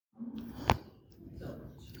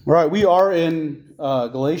All right, we are in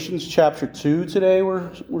Galatians chapter 2 today.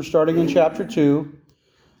 We're starting in chapter 2.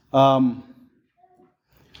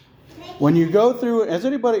 When you go through, I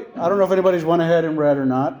don't know if anybody's went ahead and read or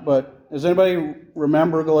not, but does anybody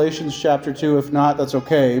remember Galatians chapter 2? If not, that's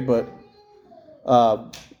okay. But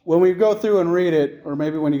when we go through and read it, or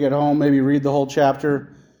maybe when you get home, maybe read the whole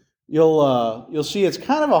chapter, you'll see it's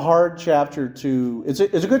kind of a hard chapter to, it's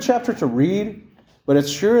a good chapter to read, but it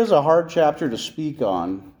sure is a hard chapter to speak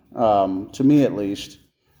on, to me at least.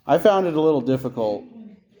 I found it a little difficult.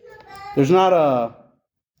 There's not a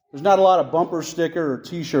lot of bumper sticker or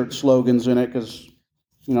T-shirt slogans in it because,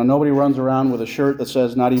 nobody runs around with a shirt that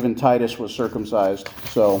says not even Titus was circumcised.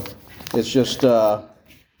 So it's just,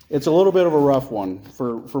 it's a little bit of a rough one.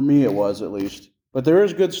 For me it was at least. But there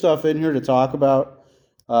is good stuff in here to talk about.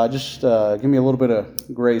 Just give me a little bit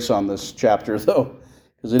of grace on this chapter though,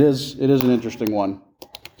 because it is an interesting one.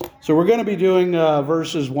 So we're going to be doing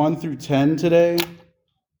verses 1 through 10 today.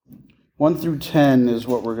 1 through 10 is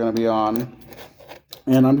what we're going to be on.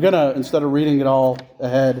 And I'm going to, instead of reading it all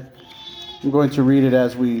ahead, I'm going to read it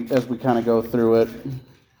as we kind of go through it.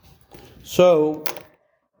 So,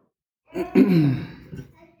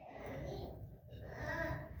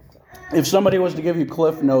 if somebody was to give you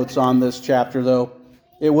cliff notes on this chapter, though,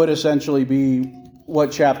 it would essentially be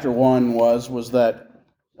what chapter 1 was that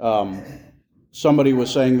somebody was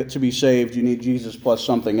saying that to be saved, you need Jesus plus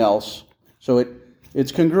something else. So it's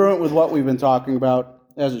congruent with what we've been talking about,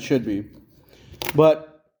 as it should be.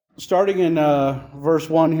 But starting in verse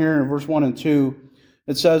 1 here, verse 1 and 2,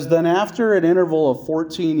 it says, "Then after an interval of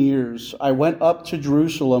 14 years, I went up to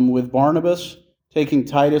Jerusalem with Barnabas, taking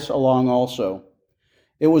Titus along also.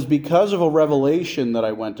 It was because of a revelation that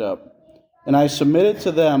I went up, and I submitted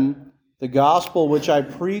to them the gospel which I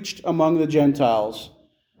preached among the Gentiles,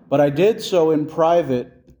 but I did so in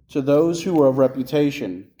private to those who were of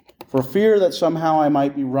reputation, for fear that somehow I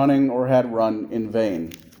might be running or had run in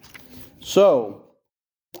vain." So,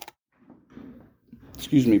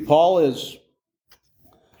 Paul is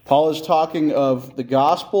talking of the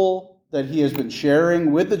gospel that he has been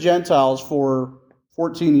sharing with the Gentiles for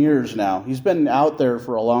 14 years now. He's been out there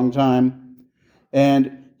for a long time,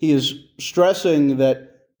 and he is stressing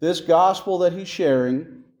that this gospel that he's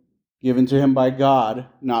sharing, given to him by God,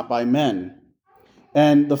 not by men.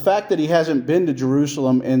 And the fact that he hasn't been to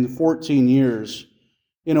Jerusalem in 14 years,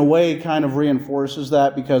 in a way, kind of reinforces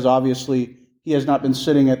that, because obviously he has not been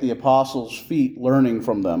sitting at the apostles' feet learning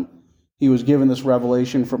from them. He was given this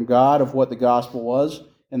revelation from God of what the gospel was,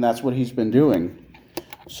 and that's what he's been doing.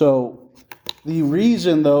 So the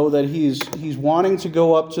reason, though, that he's wanting to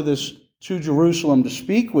go up to Jerusalem to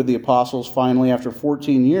speak with the apostles finally after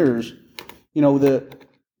 14 years,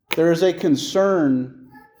 there is a concern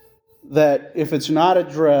that if it's not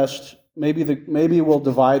addressed, maybe it will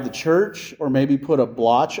divide the church, or maybe put a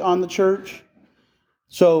blotch on the church.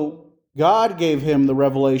 So God gave him the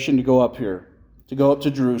revelation to go up here, to go up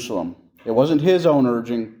to Jerusalem. It wasn't his own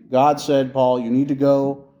urging. God said, "Paul, you need to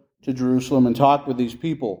go to Jerusalem and talk with these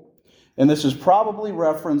people." And this is probably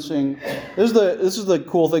referencing, this is the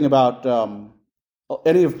cool thing about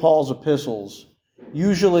any of Paul's epistles.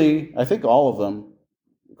 Usually, I think all of them,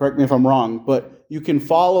 correct me if I'm wrong, but you can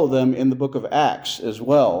follow them in the book of Acts as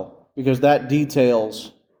well, because that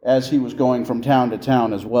details as he was going from town to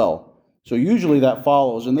town as well. So usually that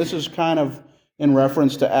follows, and this is kind of in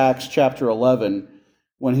reference to Acts chapter 11,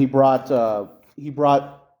 when he brought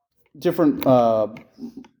different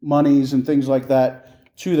monies and things like that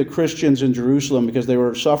to the Christians in Jerusalem, because they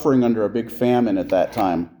were suffering under a big famine at that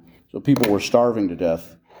time. So people were starving to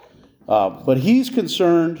death. But he's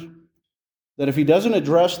concerned that if he doesn't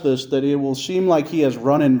address this, that it will seem like he has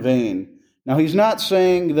run in vain. Now, he's not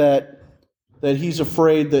saying that he's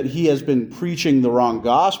afraid that he has been preaching the wrong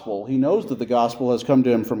gospel. He knows that the gospel has come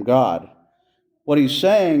to him from God. What he's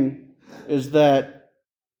saying is that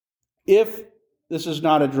if this is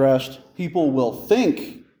not addressed, people will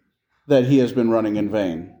think that he has been running in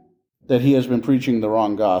vain, that he has been preaching the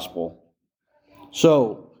wrong gospel.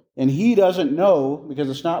 So, and he doesn't know, because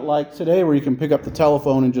it's not like today where you can pick up the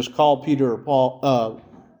telephone and just call Peter or Paul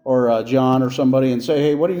or John or somebody and say,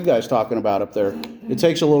 "Hey, what are you guys talking about up there?" It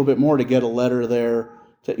takes a little bit more to get a letter there,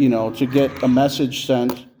 to get a message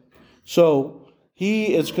sent. So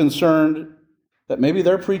he is concerned that maybe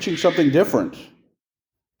they're preaching something different,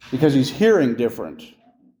 because he's hearing different.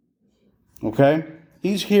 Okay?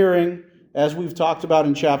 He's hearing, as we've talked about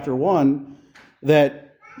in chapter 1,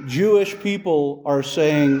 that Jewish people are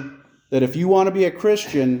saying that if you want to be a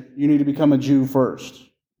Christian, you need to become a Jew first.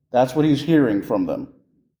 That's what he's hearing from them.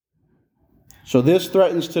 So this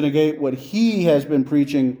threatens to negate what he has been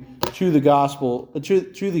preaching to the gospel,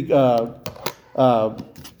 to the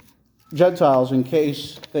Gentiles in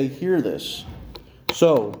case they hear this.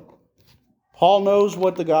 So, Paul knows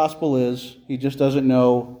what the gospel is. He just doesn't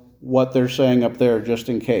know what they're saying up there, just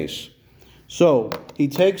in case. So, he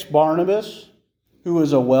takes Barnabas, who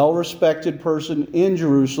is a well-respected person in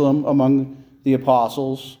Jerusalem among the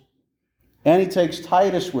apostles, and he takes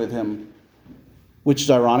Titus with him, which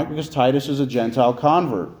is ironic because Titus is a Gentile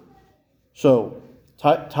convert. So,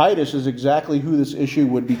 Titus is exactly who this issue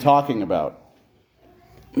would be talking about.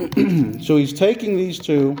 So he's taking these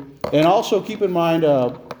two, and also keep in mind,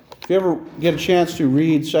 if you ever get a chance to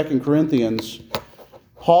read 2 Corinthians,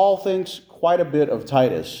 Paul thinks quite a bit of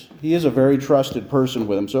Titus. He is a very trusted person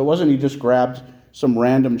with him. So it wasn't he just grabbed some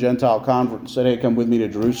random Gentile convert and said, hey, come with me to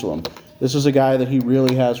Jerusalem. This is a guy that he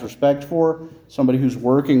really has respect for, somebody who's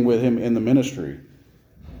working with him in the ministry.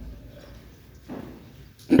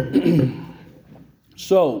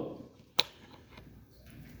 So,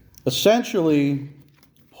 essentially,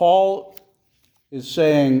 Paul is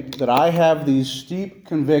saying that I have these steep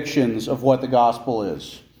convictions of what the gospel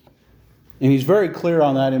is. And he's very clear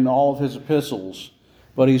on that in all of his epistles.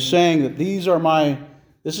 But he's saying that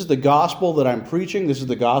this is the gospel that I'm preaching. This is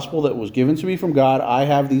the gospel that was given to me from God. I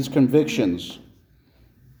have these convictions.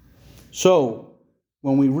 So,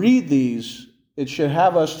 when we read these, it should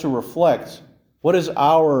have us to reflect, what is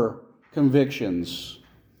our convictions?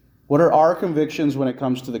 What are our convictions when it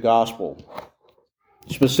comes to the gospel?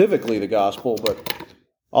 Specifically the gospel, but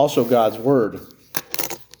also God's word.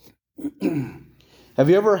 Have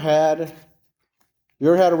you ever had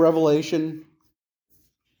a revelation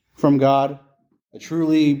from God? A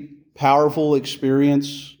truly powerful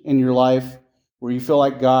experience in your life where you feel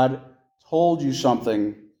like God told you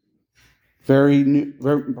something very new,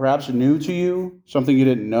 perhaps new to you, something you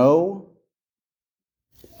didn't know?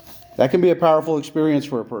 That can be a powerful experience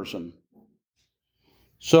for a person.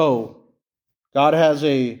 So, God has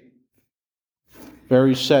a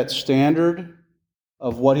very set standard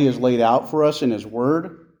of what He has laid out for us in His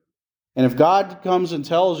Word. And if God comes and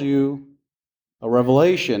tells you a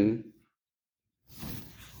revelation,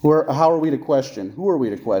 how are we to question? Who are we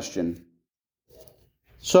to question?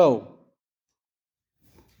 So,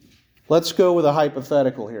 let's go with a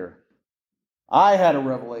hypothetical here. I had a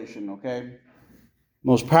revelation, okay?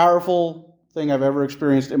 Most powerful thing I've ever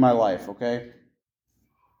experienced in my life, okay?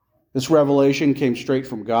 This revelation came straight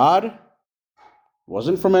from God. It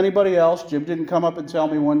wasn't from anybody else. Jim didn't come up and tell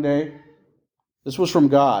me one day. This was from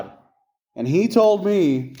God. And He told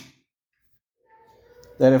me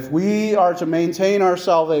that if we are to maintain our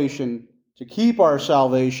salvation, to keep our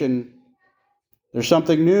salvation, there's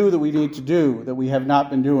something new that we need to do that we have not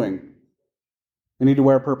been doing. We need to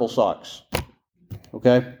wear purple socks.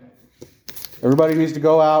 Okay? Everybody needs to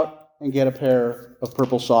go out and get a pair of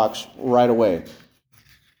purple socks right away.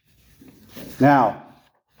 Now,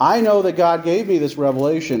 I know that God gave me this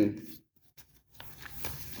revelation,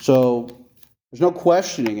 so there's no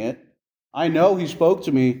questioning it. I know He spoke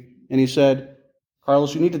to me and He said,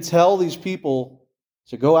 Carlos, you need to tell these people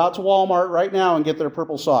to go out to Walmart right now and get their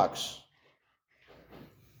purple socks.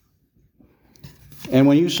 And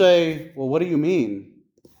when you say, well, what do you mean?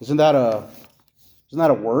 Isn't that a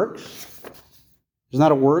works? Isn't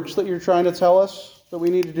that a works that you're trying to tell us that we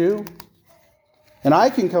need to do? And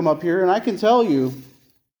I can come up here and I can tell you,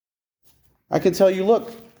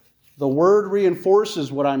 look, the Word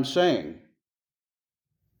reinforces what I'm saying.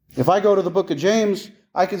 If I go to the book of James,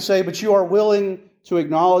 I can say, but you are willing to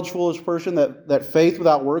acknowledge, foolish person, that faith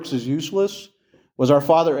without works is useless. Was our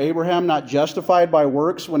father Abraham not justified by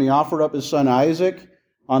works when he offered up his son Isaac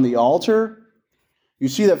on the altar? You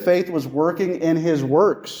see that faith was working in his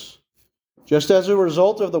works. Just as a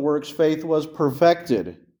result of the works, faith was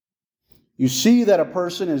perfected. You see that a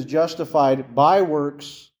person is justified by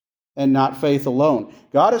works and not faith alone.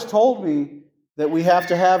 God has told me that we have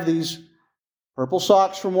to have these purple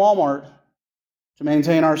socks from Walmart to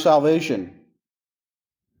maintain our salvation.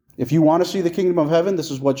 If you want to see the kingdom of heaven,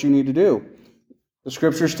 this is what you need to do. The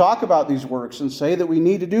scriptures talk about these works and say that we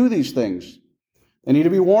need to do these things. They need to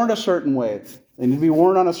be worn a certain way. They need to be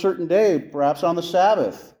worn on a certain day, perhaps on the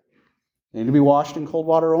Sabbath. They need to be washed in cold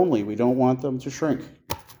water only. We don't want them to shrink.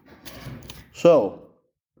 So,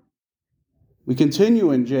 we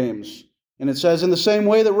continue in James, and it says, in the same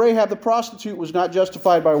way that Rahab the prostitute was not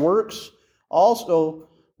justified by works, also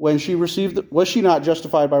was she not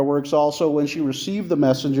justified by works also when she received the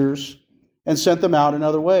messengers and sent them out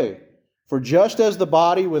another way? For just as the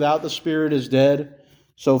body without the spirit is dead,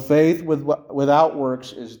 so faith without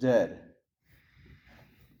works is dead.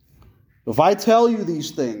 If I tell you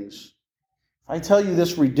these things, if I tell you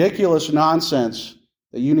this ridiculous nonsense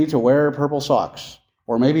that you need to wear purple socks.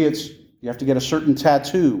 Or maybe it's you have to get a certain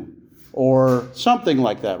tattoo or something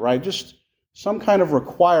like that, right? Just some kind of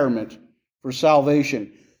requirement for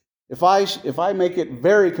salvation. If I make it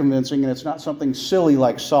very convincing and it's not something silly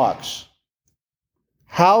like socks,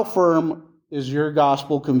 how firm is your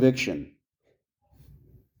gospel conviction?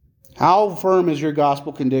 How firm is your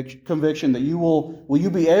gospel conviction that will you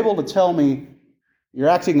be able to tell me you're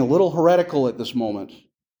acting a little heretical at this moment?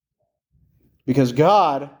 Because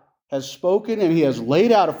God has spoken and He has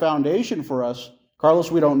laid out a foundation for us. Carlos,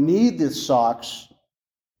 we don't need these socks.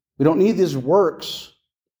 We don't need these works.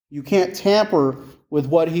 You can't tamper with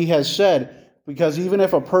what He has said, because even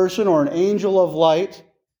if a person or an angel of light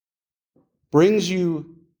brings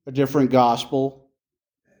you a different gospel,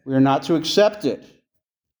 we are not to accept it.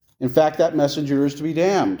 In fact, that messenger is to be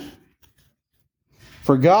damned.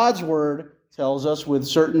 For God's word tells us with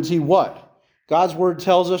certainty what? God's word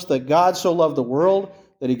tells us that God so loved the world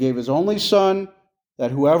that He gave His only Son,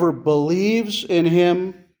 that whoever believes in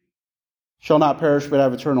Him shall not perish but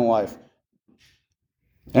have eternal life.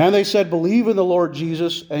 And they said, believe in the Lord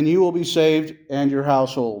Jesus, and you will be saved and your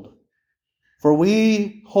household. For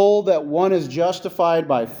we hold that one is justified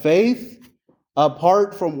by faith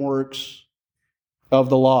apart from works of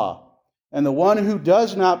the law. And the one who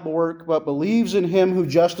does not work but believes in Him who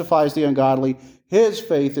justifies the ungodly, his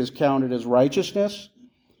faith is counted as righteousness.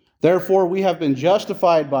 Therefore, we have been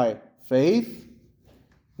justified by faith.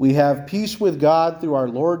 We have peace with God through our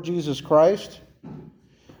Lord Jesus Christ.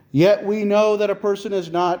 Yet we know that a person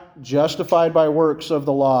is not justified by works of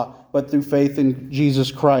the law, but through faith in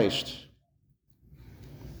Jesus Christ.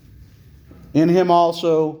 In Him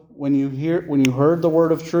also, when you heard the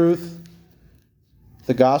word of truth,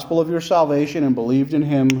 the gospel of your salvation, and believed in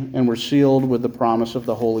Him, and were sealed with the promise of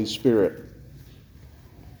the Holy Spirit.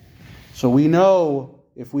 So we know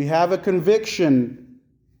if we have a conviction,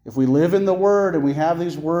 if we live in the Word and we have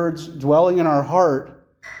these words dwelling in our heart,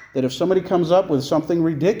 that if somebody comes up with something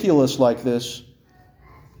ridiculous like this,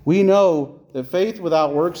 we know that faith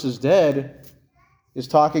without works is dead, is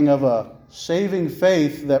talking of a saving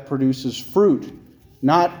faith that produces fruit,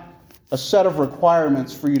 not a set of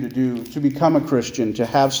requirements for you to do to become a Christian, to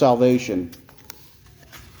have salvation.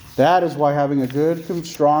 That is why having a good,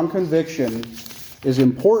 strong conviction is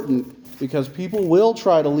important, because people will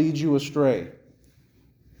try to lead you astray.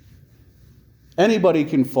 Anybody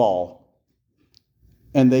can fall,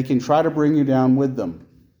 and they can try to bring you down with them.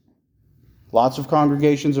 Lots of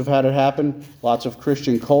congregations have had it happen. Lots of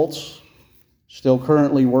Christian cults still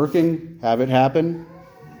currently working have it happen.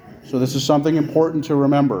 So this is something important to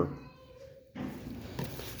remember.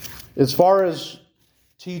 As far as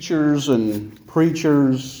teachers and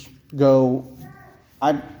preachers go,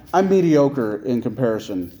 I'm mediocre in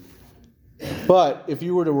comparison. But if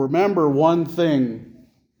you were to remember one thing,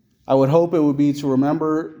 I would hope it would be to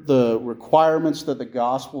remember the requirements that the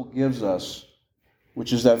gospel gives us,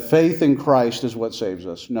 which is that faith in Christ is what saves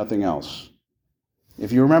us, nothing else.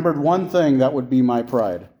 If you remembered one thing, that would be my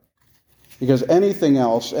pride. Because anything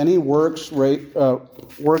else, any works-based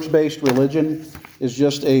religion is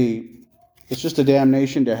just a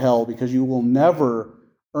damnation to hell, because you will never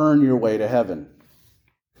earn your way to heaven.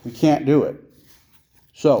 We can't do it.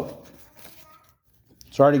 So,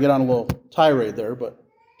 sorry to get on a little tirade there, but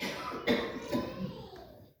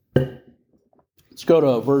let's go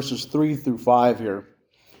to verses 3 through 5 here.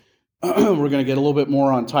 We're going to get a little bit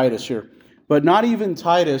more on Titus here. But not even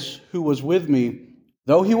Titus, who was with me,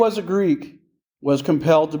 though he was a Greek, was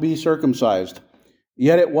compelled to be circumcised.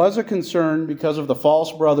 Yet it was a concern because of the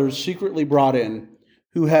false brothers secretly brought in,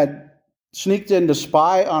 who had sneaked in to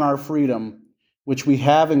spy on our freedom, which we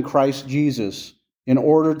have in Christ Jesus, in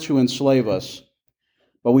order to enslave us.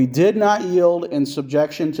 But we did not yield in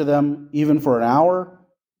subjection to them even for an hour,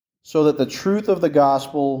 so that the truth of the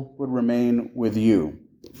gospel would remain with you.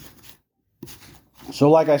 So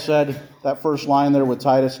like I said, that first line there with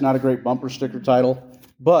Titus, not a great bumper sticker title,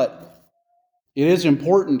 but it is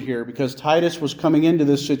important here because Titus was coming into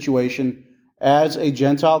this situation as a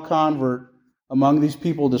Gentile convert among these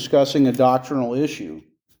people discussing a doctrinal issue.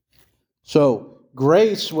 So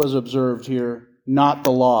grace was observed here, not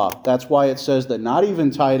the law. That's why it says that not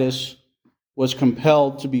even Titus was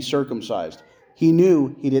compelled to be circumcised. He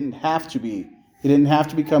knew he didn't have to be. He didn't have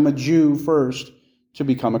to become a Jew first to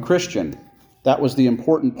become a Christian. That was the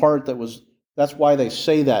important part. That's why they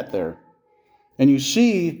say that there. And you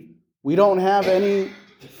see, we don't have any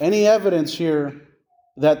evidence here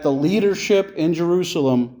that the leadership in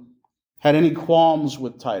Jerusalem had any qualms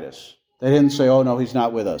with Titus. They didn't say, oh no, he's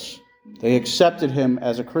not with us. They accepted him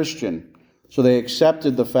as a Christian. So they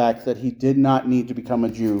accepted the fact that he did not need to become a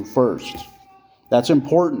Jew first. That's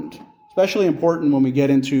important, especially important when we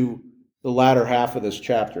get into the latter half of this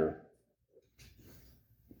chapter.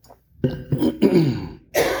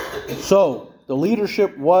 So, the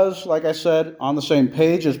leadership was, like I said, on the same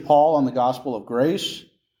page as Paul on the gospel of grace.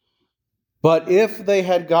 But if they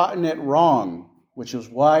had gotten it wrong, which is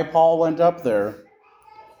why Paul went up there,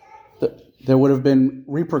 there would have been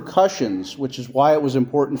repercussions, which is why it was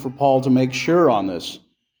important for Paul to make sure on this,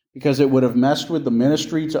 because it would have messed with the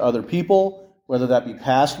ministry to other people, whether that be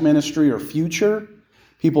past ministry or future.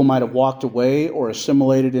 People might have walked away or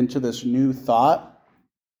assimilated into this new thought.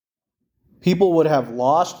 People would have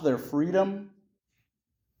lost their freedom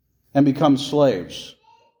and become slaves.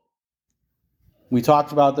 We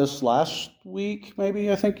talked about this last week,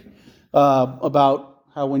 maybe, I think, about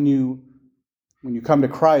how when you come to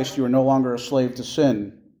Christ, you are no longer a slave to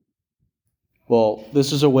sin. Well,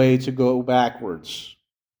 this is a way to go backwards,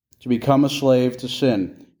 to become a slave to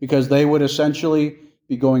sin, because they would essentially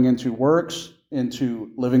be going into works,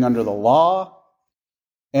 into living under the law.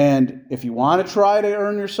 And if you want to try to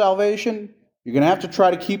earn your salvation, you're going to have to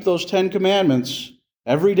try to keep those 10 commandments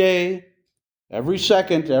every day, every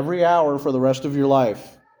second, every hour for the rest of your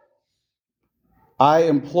life. I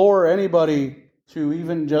implore anybody to,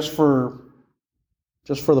 even just for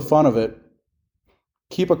the fun of it,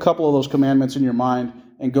 keep a couple of those commandments in your mind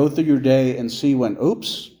and go through your day and see when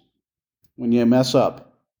you mess up.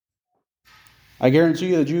 I guarantee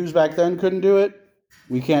you the Jews back then couldn't do it.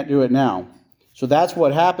 We can't do it now. So that's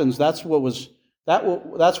what happens. That's what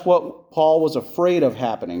Paul was afraid of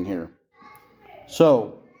happening here.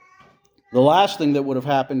 So the last thing that would have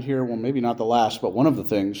happened here, well, maybe not the last, but one of the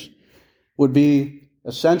things, would be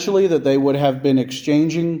essentially that they would have been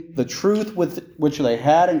exchanging the truth with which they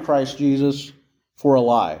had in Christ Jesus for a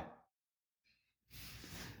lie.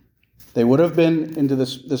 They would have been into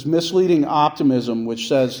this misleading optimism which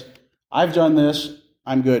says, I've done this,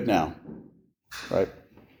 I'm good now. Right?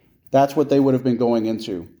 That's what they would have been going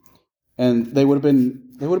into. And they would have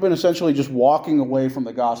been essentially just walking away from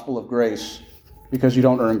the gospel of grace because you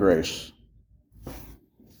don't earn grace.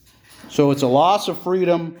 So it's a loss of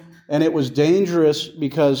freedom, and it was dangerous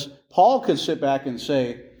because Paul could sit back and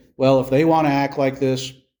say, well, if they want to act like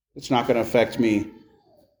this, it's not going to affect me.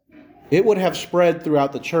 It would have spread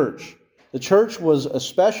throughout the church. The church was,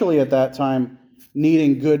 especially at that time,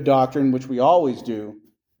 needing good doctrine, which we always do.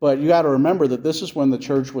 But you got to remember that this is when the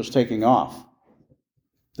church was taking off.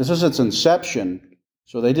 This is its inception.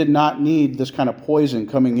 So they did not need this kind of poison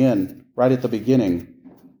coming in right at the beginning.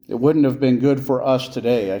 It wouldn't have been good for us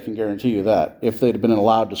today, I can guarantee you that, if they'd been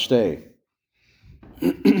allowed to stay.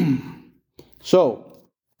 So,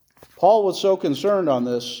 Paul was so concerned on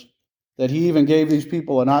this that he even gave these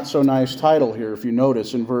people a not-so-nice title here, if you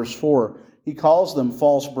notice in verse 4. He calls them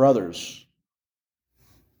false brothers.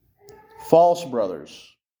 False brothers.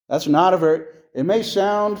 That's not it may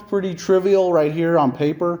sound pretty trivial right here on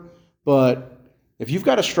paper, but if you've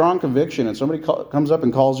got a strong conviction and somebody comes up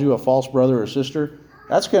and calls you a false brother or sister,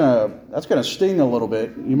 that's gonna sting a little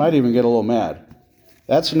bit. You might even get a little mad.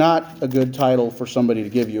 That's not a good title for somebody to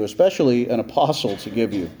give you, especially an apostle to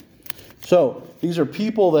give you. So these are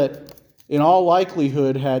people that, in all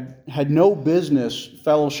likelihood, had no business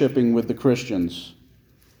fellowshipping with the Christians.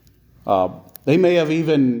 They may have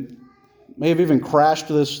even crashed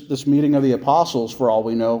this meeting of the apostles, for all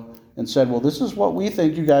we know, and said, well, this is what we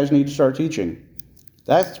think you guys need to start teaching.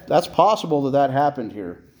 That's possible that happened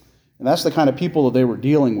here. And that's the kind of people that they were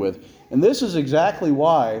dealing with. And this is exactly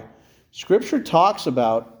why Scripture talks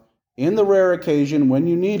about, in the rare occasion when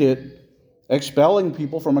you need it, expelling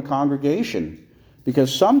people from a congregation.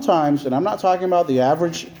 Because sometimes, and I'm not talking about the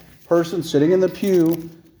average person sitting in the pew,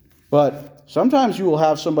 but sometimes you will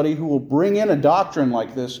have somebody who will bring in a doctrine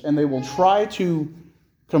like this, and they will try to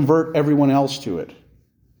convert everyone else to it.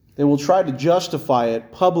 They will try to justify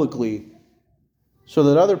it publicly so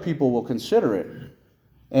that other people will consider it.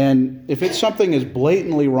 And if it's something as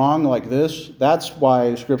blatantly wrong like this, that's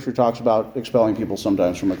why Scripture talks about expelling people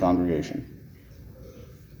sometimes from a congregation.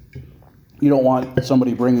 You don't want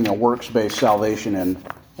somebody bringing a works-based salvation in,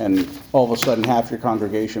 and all of a sudden half your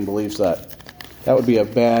congregation believes that. That would be a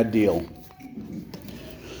bad deal.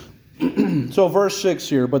 So verse 6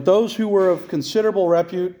 here, but those who were of considerable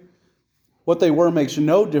repute, what they were makes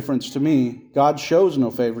no difference to me. God shows no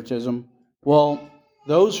favoritism. Well,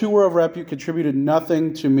 those who were of repute contributed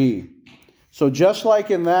nothing to me. So just like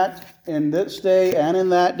in this day and in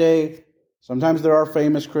that day, sometimes there are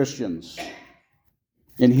famous Christians.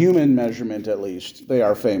 In human measurement, at least, they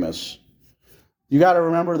are famous. You got to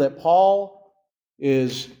remember that Paul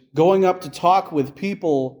is going up to talk with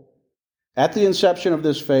people at the inception of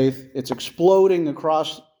this faith. It's exploding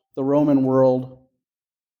across the Roman world.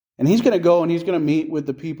 And he's going to go and he's going to meet with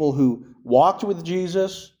the people who walked with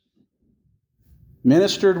Jesus,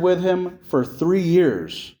 ministered with him for 3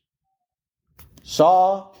 years,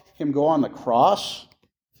 saw him go on the cross.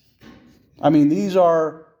 I mean, these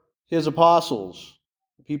are his apostles,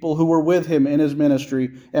 people who were with him in his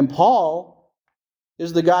ministry. And Paul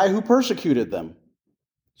is the guy who persecuted them.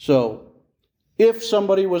 So, if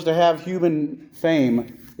somebody was to have human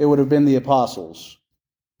fame, it would have been the apostles.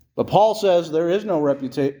 But Paul says there is no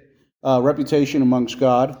reputation amongst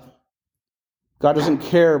God. God doesn't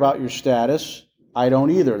care about your status. I don't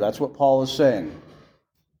either. That's what Paul is saying.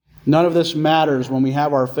 None of this matters when we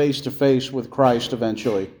have our face-to-face with Christ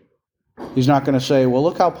eventually. He's not going to say, well,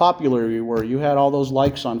 look how popular you were. You had all those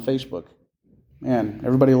likes on Facebook. Man,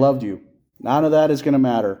 everybody loved you. None of that is going to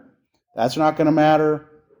matter. That's not going to matter.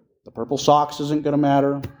 The purple socks isn't going to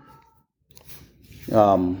matter.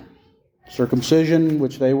 Circumcision,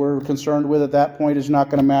 which they were concerned with at that point, is not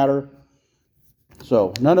going to matter.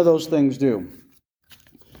 So, none of those things do.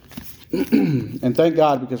 And thank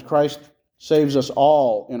God, because Christ saves us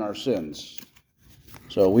all in our sins.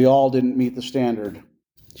 So, we all didn't meet the standard,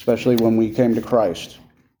 especially when we came to Christ.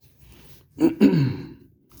 I'm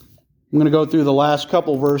going to go through the last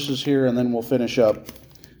couple verses here, and then we'll finish up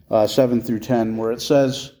 7 through 10, where it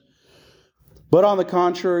says, "But on the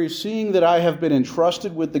contrary, seeing that I have been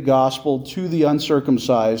entrusted with the gospel to the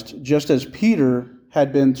uncircumcised, just as Peter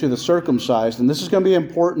had been to the circumcised," and this is going to be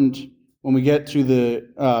important when we get to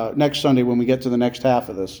the next Sunday, when we get to the next half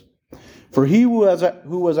of this. "For he who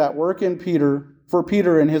was at work in Peter, for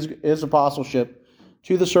Peter in his apostleship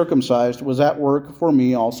to the circumcised, was at work for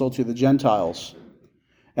me also to the Gentiles.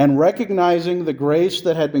 And recognizing the grace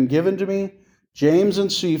that had been given to me, James and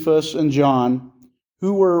Cephas and John,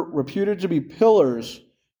 who were reputed to be pillars,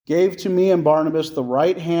 gave to me and Barnabas the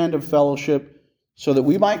right hand of fellowship, so that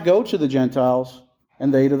we might go to the Gentiles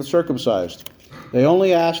and they to the circumcised. They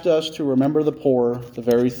only asked us to remember the poor, the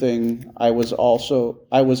very thing I was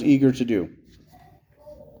eager to do."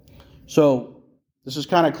 So, this is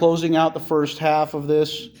kind of closing out the first half of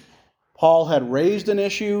this. Paul had raised an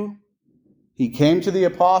issue. He came to the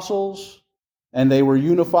apostles, and they were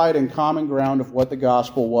unified in common ground of what the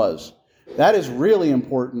gospel was. That is really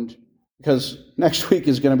important, because next week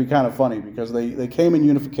is going to be kind of funny, because they came in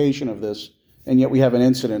unification of this, and yet we have an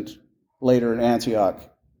incident later in Antioch.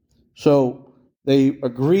 So they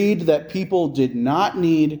agreed that people did not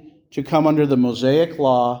need to come under the Mosaic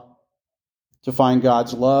law to find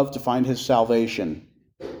God's love, to find his salvation.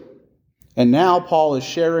 And now Paul is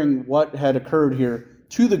sharing what had occurred here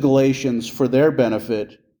to the Galatians for their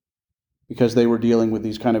benefit, because they were dealing with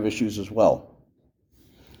these kind of issues as well.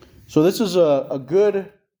 So this is a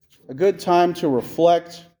good time to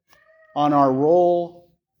reflect on our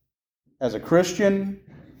role as a Christian,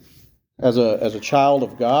 as a child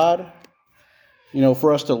of God.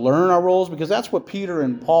 For us to learn our roles, because that's what Peter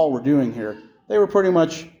and Paul were doing here. They were pretty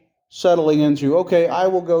much settling into, okay, I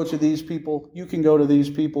will go to these people, you can go to these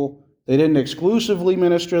people. They didn't exclusively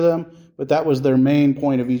minister them, but that was their main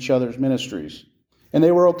point of each other's ministries. And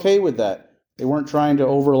they were okay with that. They weren't trying to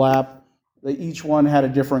overlap. Each one had a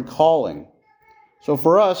different calling. So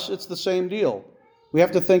for us, it's the same deal. We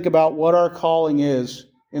have to think about what our calling is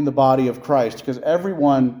in the body of Christ, because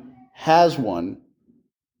everyone has one.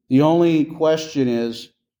 The only question is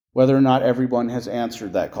whether or not everyone has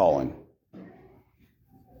answered that calling.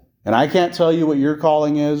 And I can't tell you what your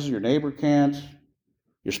calling is. Your neighbor can't.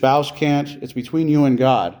 Your spouse can't. It's between you and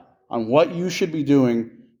God on what you should be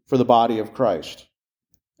doing for the body of Christ.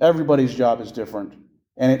 Everybody's job is different,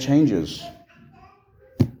 and it changes.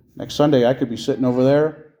 Next Sunday, I could be sitting over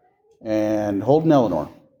there and holding Eleanor.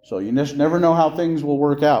 So you just never know how things will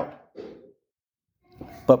work out.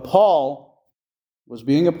 But Paul was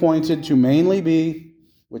being appointed to mainly be,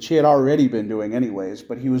 which he had already been doing anyways,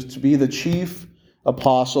 but he was to be the chief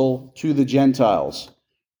apostle to the Gentiles.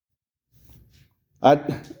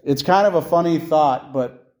 It's kind of a funny thought,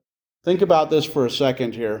 but think about this for a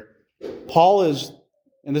second here. Paul is,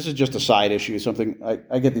 and this is just a side issue, something,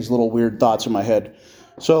 I get these little weird thoughts in my head.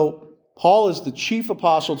 So, Paul is the chief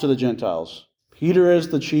apostle to the Gentiles. Peter is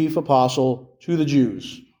the chief apostle to the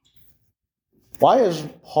Jews. Why is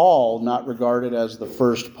Paul not regarded as the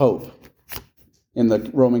first pope in the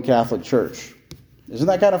Roman Catholic Church? Isn't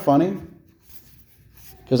that kind of funny?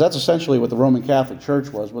 Because that's essentially what the Roman Catholic Church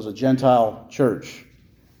was a Gentile church.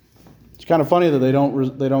 It's kind of funny that they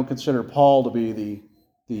don't consider Paul to be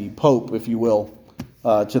the pope, if you will,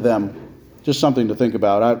 to them. Just something to think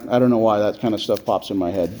about. I don't know why that kind of stuff pops in my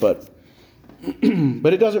head, but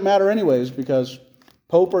it doesn't matter anyways, because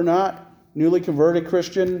pope or not, newly converted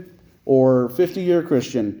Christian or 50-year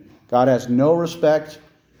Christian, God has no respect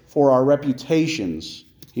for our reputations.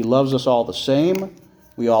 He loves us all the same.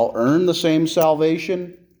 We all earn the same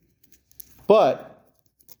salvation. But,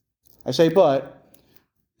 I say but,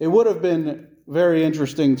 it would have been very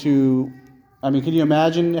interesting can you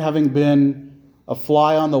imagine having been a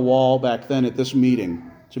fly on the wall back then at this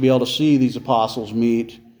meeting, to be able to see these apostles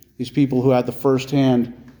meet, these people who had the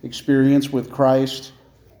firsthand experience with Christ?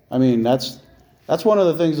 That's one of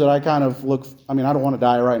the things that I kind of I don't want to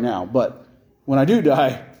die right now, but when I do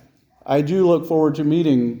die, I do look forward to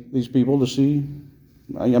meeting these people to see.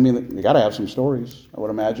 They got to have some stories, I would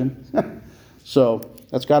imagine. So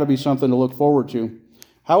that's got to be something to look forward to.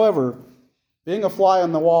 However, being a fly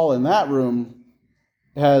on the wall in that room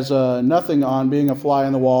has nothing on being a fly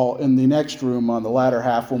on the wall in the next room on the latter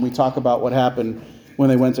half when we talk about what happened when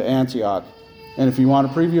they went to Antioch. And if you want a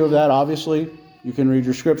preview of that, obviously, you can read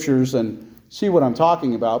your scriptures and see what I'm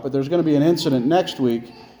talking about. But there's going to be an incident next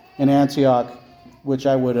week in Antioch, which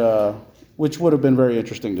would have been very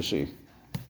interesting to see.